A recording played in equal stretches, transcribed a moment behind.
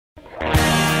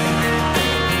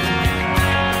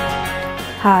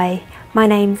Hi, my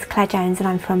name's Claire Jones and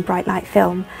I'm from Bright Light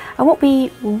Film, and what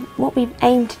we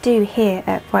aim to do here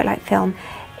at Bright Light Film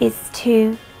is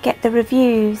to get the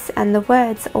reviews and the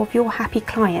words of your happy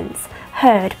clients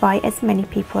heard by as many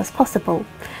people as possible.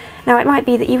 Now, it might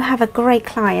be that you have a great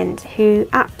client who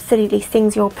absolutely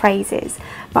sings your praises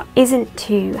but isn't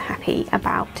too happy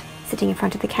about sitting in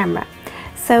front of the camera.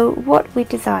 So what we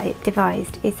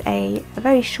devised is a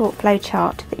very short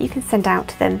flowchart that you can send out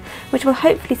to them, which will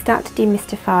hopefully start to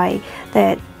demystify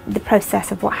the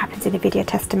process of what happens in a video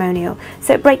testimonial.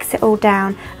 So it breaks it all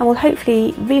down and will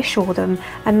hopefully reassure them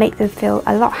and make them feel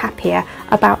a lot happier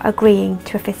about agreeing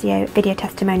to a video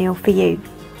testimonial for you.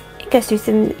 It goes through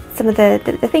some of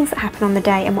the things that happen on the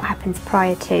day and what happens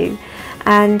prior to,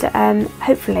 and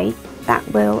hopefully that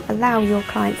will allow your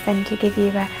clients then to give you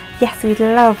a yes, we'd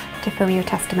love to film your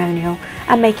testimonial,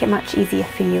 and make it much easier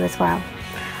for you as well.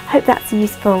 I hope that's a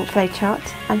useful flowchart,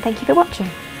 and thank you for watching.